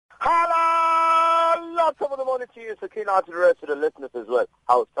Hello! Lots of the morning to you, Sakina, to the rest of the listeners as well.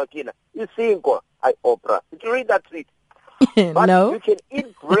 How's Sakina? You see Nkwa, Oprah. Did you read that tweet? But No. you can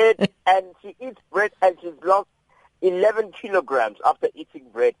eat bread, and she eats bread, and she's lost 11 kilograms after eating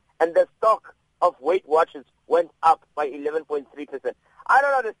bread, and the stock of Weight Watchers went up by 11.3%. I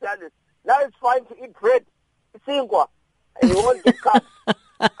don't understand this. Now it's fine to eat bread. You see Nkwa, and you won't get caught.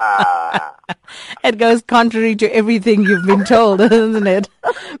 It goes contrary to everything you've been told, doesn't it?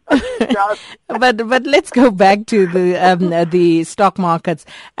 But let's go back to the stock markets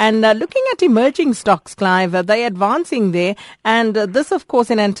and looking at emerging stocks, Clive. They're advancing there, and this, of course,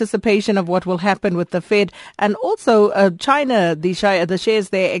 in anticipation of what will happen with the Fed, and also China. The shares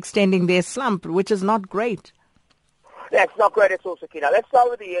there extending their slump, which is not great. That's not great at all, Sakina. Let's start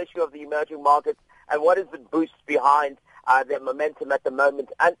with the issue of the emerging markets and what is the boost behind their momentum at the moment.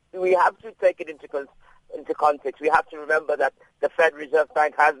 And we have to take it into context. We have to remember that the Fed Reserve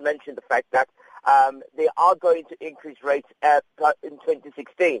Bank has mentioned the fact that they are going to increase rates in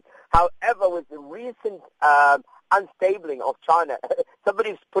 2016. However, with the recent unstabling of China,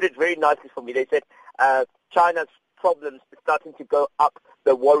 somebody's put it very nicely for me. They said China's problems are starting to go up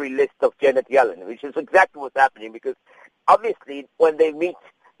the worry list of Janet Yellen, which is exactly what's happening, because obviously when they meet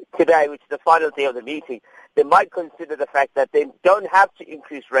today, which is the final day of the meeting, they might consider the fact that they don't have to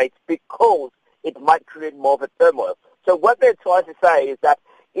increase rates because it might create more of a turmoil. So what they're trying to say is that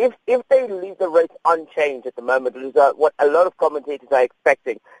if they leave the rates unchanged at the moment, which is what a lot of commentators are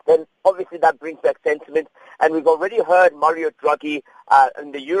expecting, then obviously that brings back sentiment. And we've already heard Mario Draghi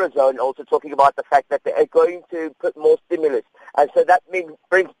in the Eurozone also talking about the fact that they are going to put more stimulus. And so that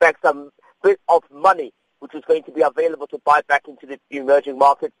brings back some bit of money, which is going to be available to buy back into the emerging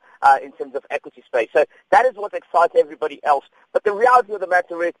markets in terms of equity space. So that is what excites everybody else. But the reality of the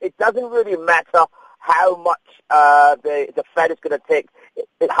matter is it doesn't really matter how much the Fed is going to take,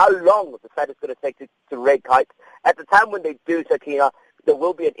 how long the Fed is going to take to rate hikes. At the time when they do, Sakina, there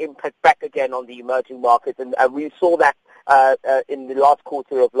will be an impact back again on the emerging markets, and we saw that in the last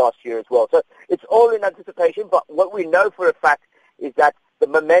quarter of last year as well. So it's all in anticipation, but what we know for a fact is that the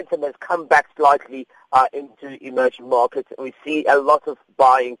momentum has come back slightly into emerging markets. We see a lot of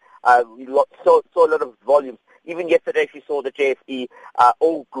buying. We saw a lot of volumes. Even yesterday, we saw the JSE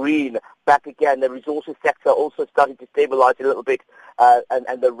all green back again. The resources sector also started to stabilize a little bit,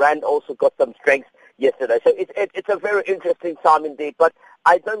 and the rand also got some strength yesterday. So it's a very interesting time indeed. But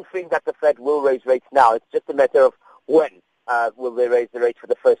I don't think that the Fed will raise rates now. It's just a matter of when will they raise the rates for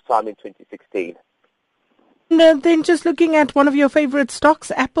the first time in 2016. And then just looking at one of your favorite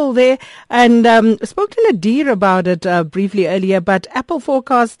stocks, Apple there, and spoke to Nadir about it briefly earlier, but Apple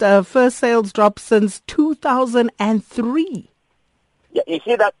forecast first sales drop since 2003. Yeah, you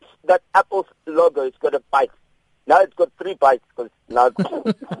see that Apple's logo, it's got a bite. Now it's got 3 bites. Now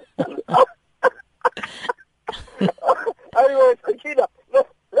anyway, Sakina,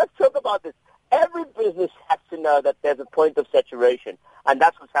 let's talk about this. Every business has to know that there's a point of saturation, and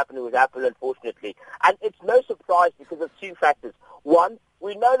that's what's happening with Apple, unfortunately. And it's no surprise because of 2 factors. One,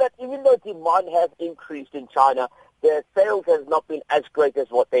 we know that even though demand has increased in China, their sales has not been as great as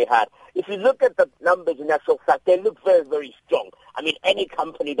what they had. If you look at the numbers in actual fact, they look very, very strong. I mean, any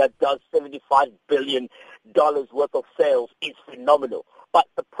company that does $75 billion worth of sales is phenomenal. But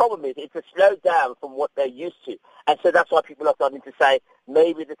the problem is it's a slowdown from what they're used to. And so that's why people are starting to say,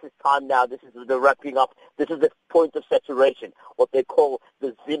 maybe this is time now, this is the wrapping up, this is the point of saturation, what they call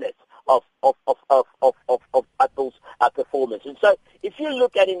the zenith of Apple's performance. And so if you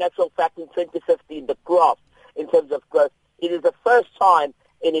look at, in actual fact, in 2015, the graph in terms of growth, it is the first time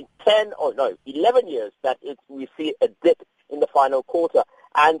in 11 years that we see a dip in the final quarter.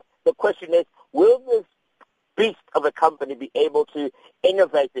 And the question is, will this beast of a company be able to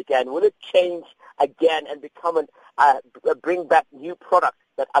innovate again? Will it change again and bring back new products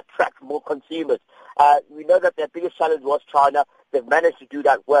that attract more consumers? We know that their biggest challenge was China. They've managed to do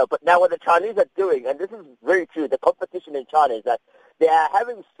that well. But now what the Chinese are doing, and this is very true, the competition in China is that they are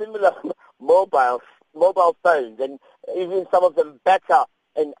having similar mobile phones, and even some of them better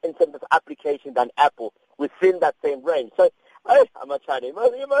in terms of application than Apple within that same range. So I'm a Chinese.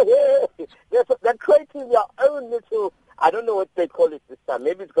 They're creating their own little, I don't know what they call it this time.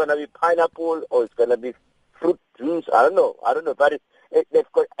 Maybe it's going to be pineapple or it's going to be fruit juice. I don't know. But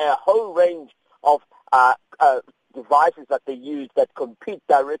they've got a whole range of devices that they use that compete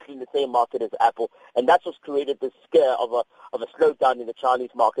directly in the same market as Apple. And that's what's created this scare of a slowdown in the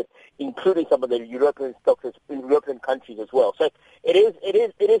Chinese market, including some of the European stocks in European countries as well. So it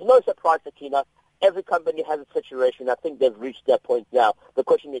is no surprise, Sakina. Every company has a saturation. I think they've reached their point now. The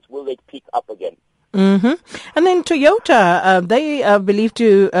question is, will they pick up again? Mm-hmm. And then Toyota, they believe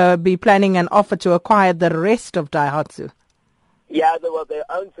to be planning an offer to acquire the rest of Daihatsu. Yeah, they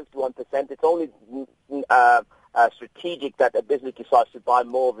own 51%. It's only strategic that a business decides to buy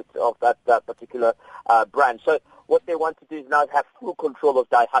more of that particular brand. So what they want to do is now have full control of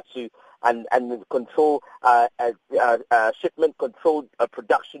Daihatsu and control shipment, control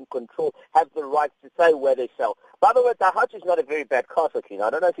production, control, have the rights to say where they sell. By the way, Daihatsu is not a very bad car, Sakina. I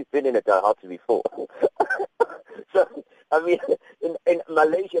don't know if you've been in a Daihatsu before. So, I mean, in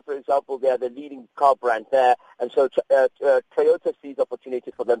Malaysia, for example, they are the leading car brand there, and so Toyota sees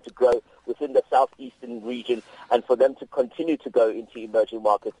opportunity for them to grow within the southeastern region and for them to continue to go into emerging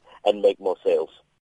markets and make more sales.